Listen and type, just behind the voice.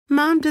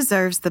Mom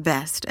deserves the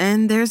best,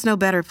 and there's no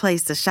better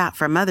place to shop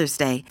for Mother's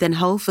Day than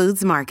Whole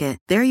Foods Market.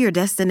 They're your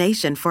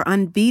destination for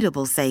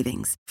unbeatable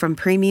savings, from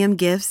premium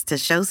gifts to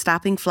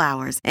show-stopping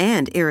flowers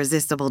and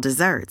irresistible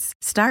desserts.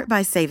 Start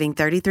by saving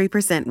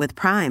 33% with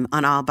Prime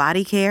on all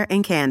body care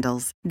and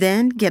candles.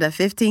 Then get a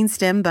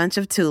 15-stem bunch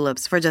of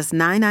tulips for just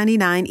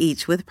 $9.99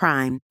 each with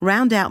Prime.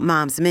 Round out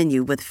Mom's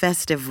menu with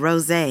festive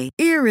rosé,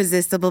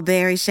 irresistible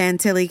berry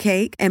chantilly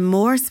cake, and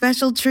more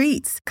special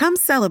treats. Come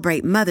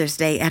celebrate Mother's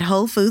Day at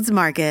Whole Foods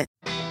Market.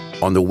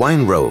 On the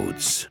Wine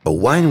Roads, a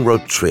wine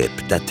road trip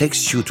that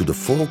takes you to the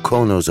four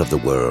corners of the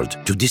world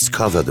to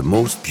discover the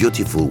most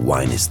beautiful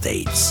wine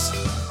estates.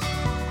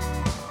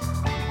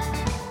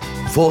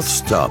 Fourth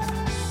stop,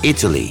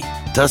 Italy,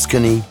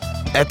 Tuscany,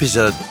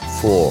 Episode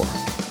 4.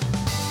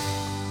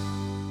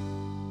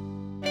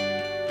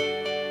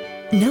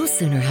 No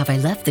sooner have I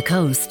left the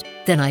coast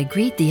than I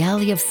greet the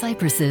alley of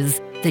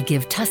cypresses that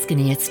give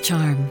Tuscany its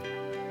charm.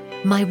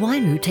 My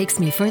wine route takes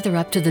me further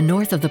up to the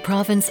north of the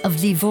province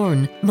of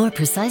Livorno, more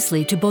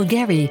precisely to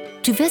Bolgheri,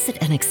 to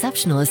visit an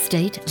exceptional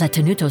estate, La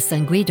Tenuto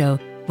San Guido,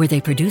 where they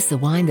produce a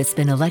wine that's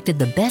been elected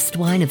the best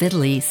wine of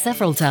Italy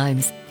several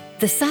times,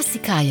 the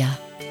Sassicaia.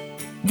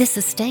 This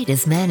estate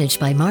is managed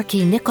by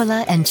Marquis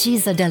Nicola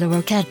Ancisa della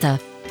Rocchetta,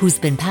 who's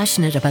been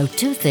passionate about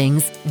two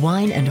things,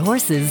 wine and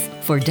horses,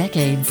 for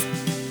decades.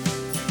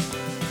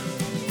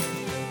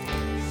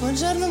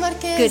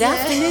 Good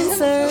afternoon,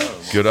 sir.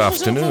 Good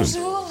afternoon.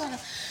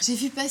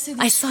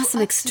 I saw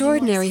some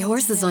extraordinary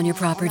horses on your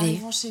property.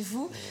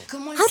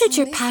 How did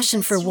your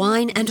passion for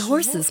wine and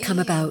horses come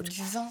about?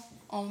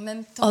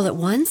 All at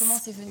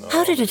once?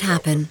 How did it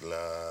happen?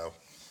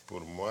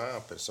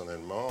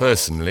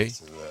 Personally,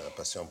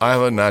 I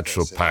have a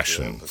natural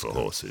passion for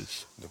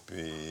horses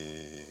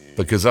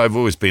because I've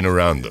always been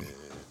around them.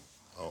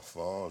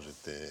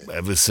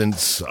 Ever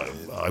since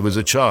I was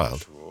a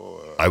child,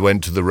 I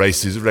went to the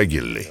races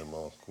regularly.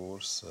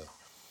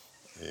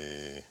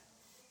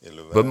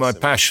 But my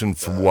passion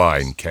for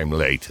wine came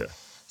later.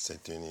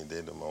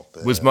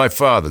 It was my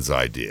father's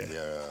idea.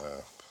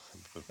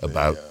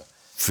 About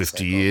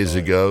 50 years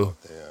ago,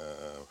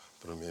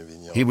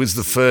 he was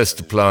the first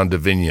to plant a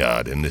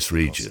vineyard in this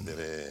region,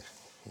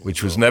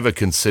 which was never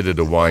considered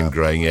a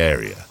wine-growing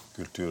area.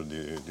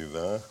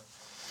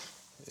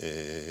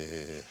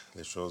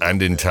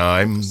 And in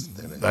time,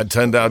 that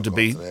turned out to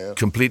be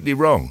completely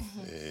wrong.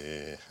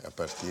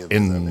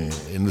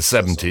 In the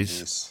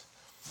 70s,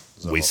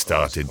 we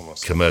started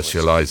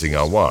commercializing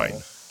our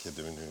wine,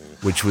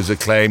 which was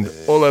acclaimed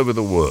all over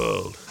the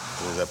world.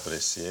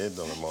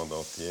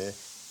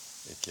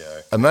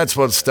 And that's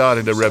what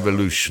started a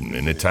revolution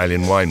in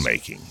Italian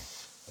winemaking,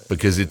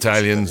 because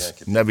Italians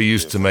never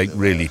used to make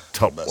really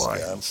top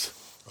wines.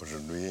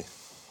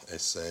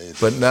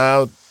 But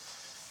now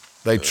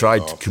they try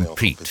to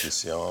compete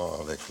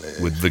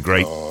with the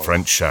great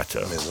French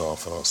chateau.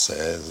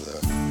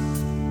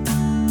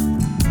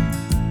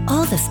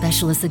 All the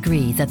specialists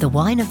agree that the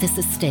wine of this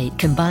estate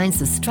combines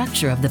the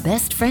structure of the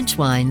best French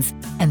wines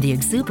and the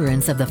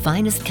exuberance of the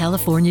finest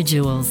California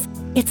jewels.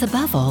 It's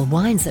above all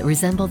wines that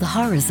resemble the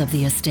horrors of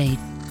the estate,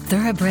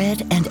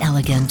 thoroughbred and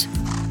elegant.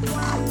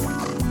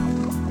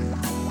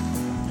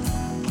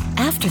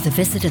 After the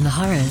visit in the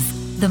horrors,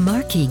 the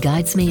Marquis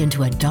guides me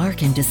into a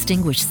dark and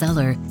distinguished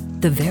cellar,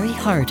 the very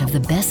heart of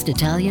the best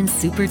Italian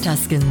Super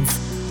Tuscans.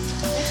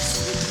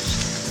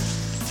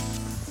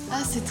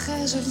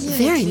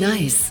 Very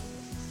nice.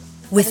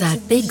 With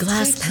that big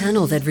glass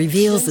panel that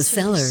reveals the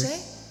cellar.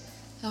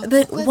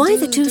 But why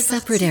the two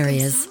separate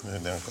areas?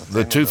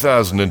 The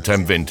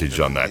 2010 vintage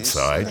on that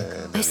side.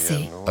 I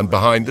see. And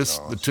behind us,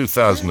 the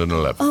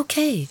 2011.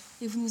 Okay.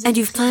 And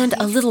you've planned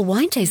a little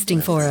wine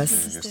tasting for us.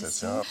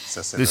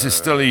 This is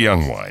still a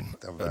young wine,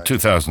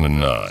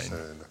 2009,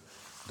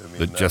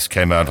 that just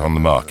came out on the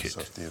market.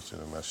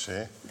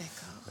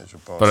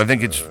 But I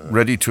think it's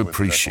ready to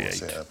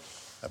appreciate.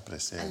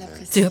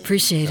 To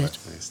appreciate it.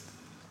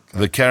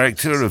 The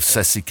character of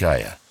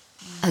Sassicaia.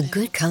 A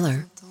good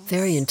color.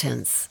 Very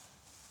intense.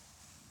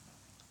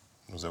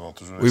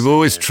 We've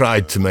always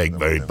tried to make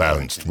very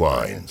balanced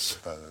wines,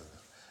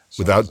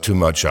 without too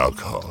much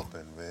alcohol,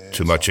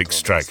 too much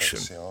extraction,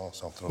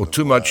 or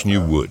too much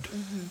new wood.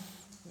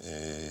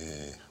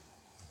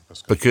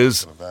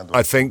 Because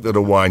I think that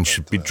a wine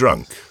should be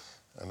drunk,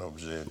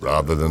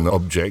 rather than an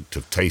object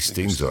of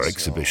tastings or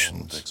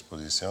exhibitions,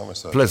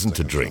 pleasant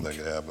to drink.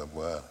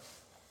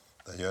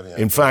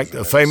 In fact,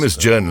 a famous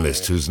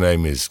journalist whose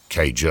name is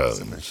Kay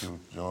Jones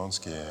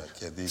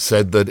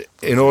said that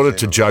in order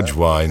to judge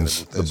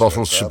wines, the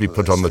bottles should be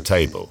put on the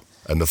table,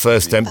 and the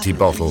first empty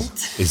bottle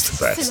is the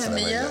best.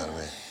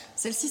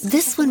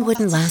 This one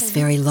wouldn't last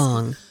very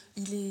long.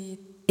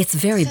 It's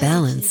very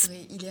balanced.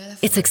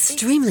 It's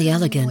extremely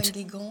elegant,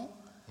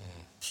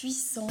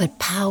 but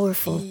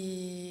powerful.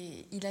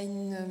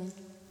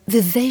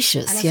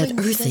 Vivacious yet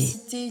earthy,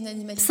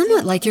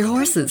 somewhat like your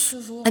horses.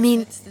 I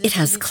mean, it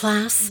has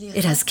class,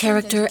 it has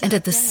character, and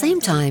at the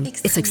same time,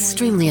 it's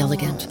extremely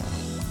elegant.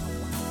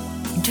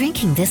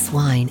 Drinking this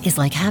wine is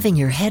like having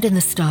your head in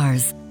the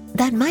stars,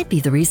 That might be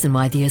the reason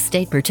why the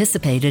estate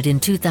participated in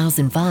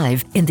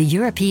 2005 in the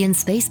European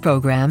Space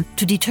Program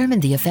to determine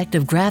the effect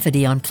of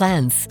gravity on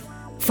plants.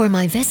 For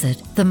my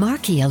visit, the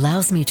marquee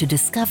allows me to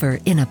discover,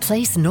 in a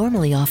place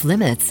normally off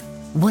limits,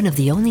 one of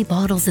the only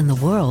bottles in the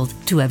world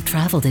to have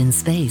traveled in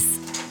space.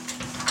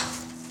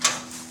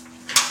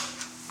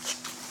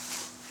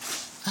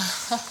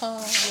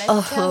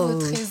 Oh,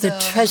 the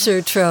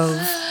treasure trove.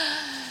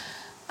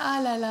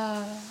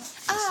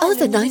 Oh,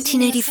 the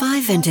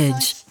 1985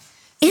 vintage.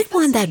 It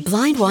won that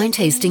blind wine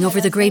tasting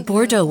over the great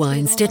Bordeaux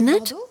wines, didn't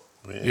it?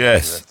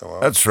 Yes,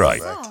 that's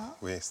right.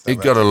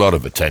 It got a lot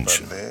of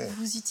attention.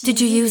 Did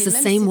you use the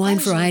same wine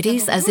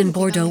varieties as in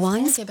Bordeaux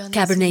wines?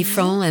 Cabernet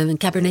Franc and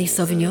Cabernet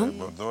Sauvignon?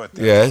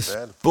 Yes,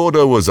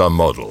 Bordeaux was our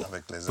model.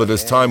 But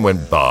as time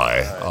went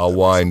by, our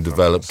wine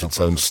developed its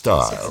own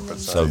style,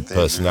 its own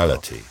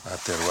personality.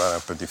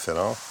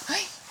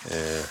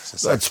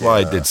 That's why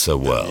it did so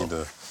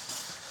well.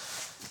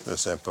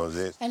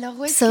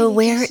 So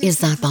where is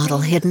that bottle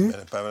hidden?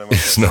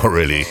 It's not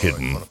really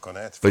hidden,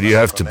 but you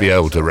have to be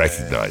able to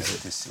recognize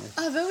it.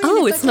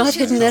 Oh, it's not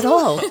hidden at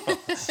all.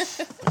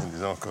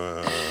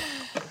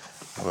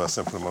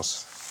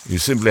 You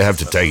simply have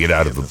to take it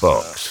out of the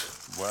box.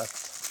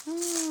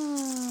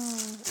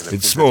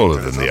 It's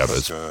smaller than the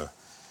others,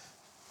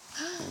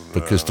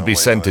 because to be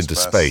sent into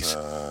space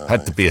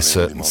had to be a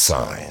certain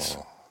size.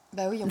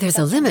 There's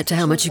a limit to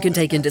how much you can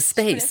take into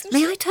space.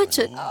 May I touch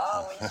it?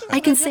 I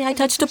can say I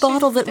touched a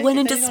bottle that went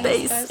into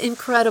space.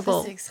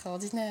 Incredible.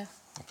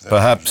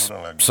 Perhaps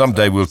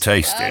someday we'll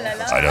taste it.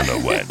 I don't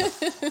know when.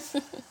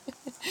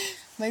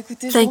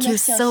 Thank you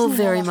so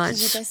very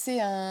much.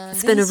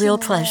 It's been a real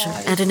pleasure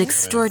and an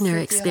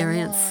extraordinary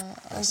experience.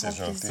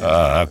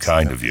 Ah, how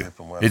kind of you.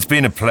 It's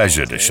been a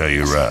pleasure to show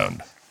you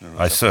around.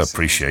 I so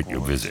appreciate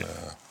your visit.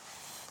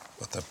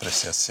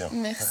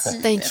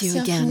 Thank you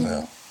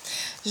again.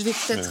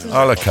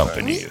 I'll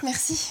accompany you.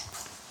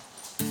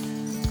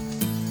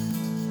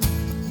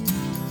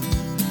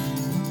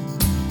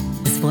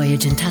 This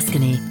voyage in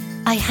Tuscany,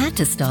 I had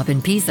to stop in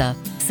Pisa,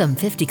 some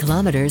 50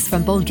 kilometers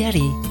from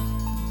Bolgheri.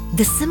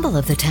 The symbol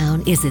of the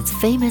town is its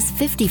famous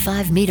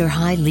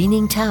 55-meter-high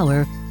leaning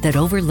tower that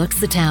overlooks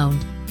the town.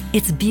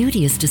 Its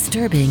beauty is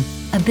disturbing,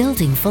 a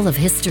building full of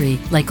history,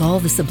 like all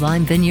the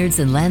sublime vineyards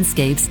and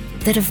landscapes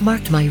that have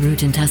marked my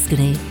route in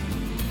Tuscany.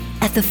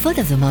 At the foot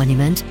of the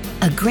monument,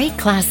 a great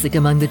classic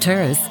among the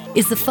tourists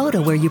is the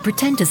photo where you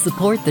pretend to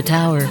support the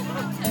tower.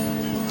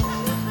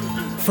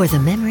 For the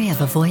memory of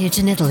a voyage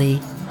in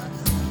Italy,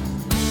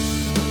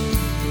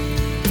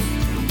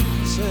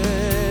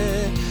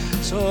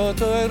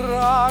 sotto il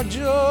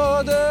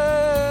raggio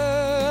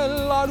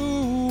della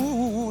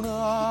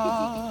luna,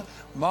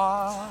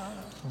 ma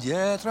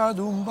dietro ad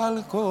un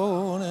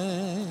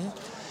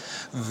balcone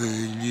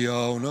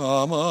veglia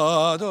una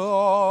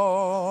Madonna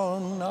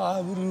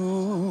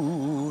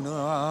bruna.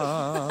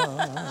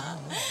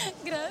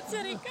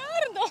 Grazie,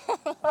 Riccardo.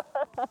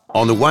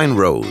 On the Wine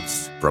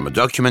Roads, from a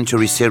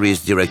documentary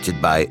series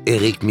directed by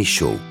Éric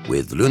Michaud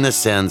with Luna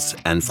Sands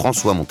and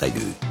François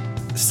Montagu.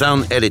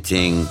 Sound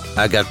editing,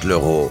 Agathe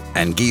Leroux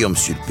and Guillaume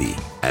Sulpi,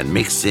 and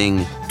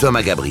mixing,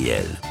 Thomas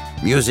Gabriel.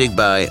 Music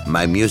by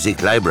My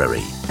Music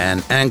Library,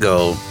 and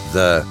Angle,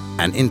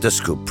 an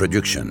Interscope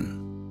production.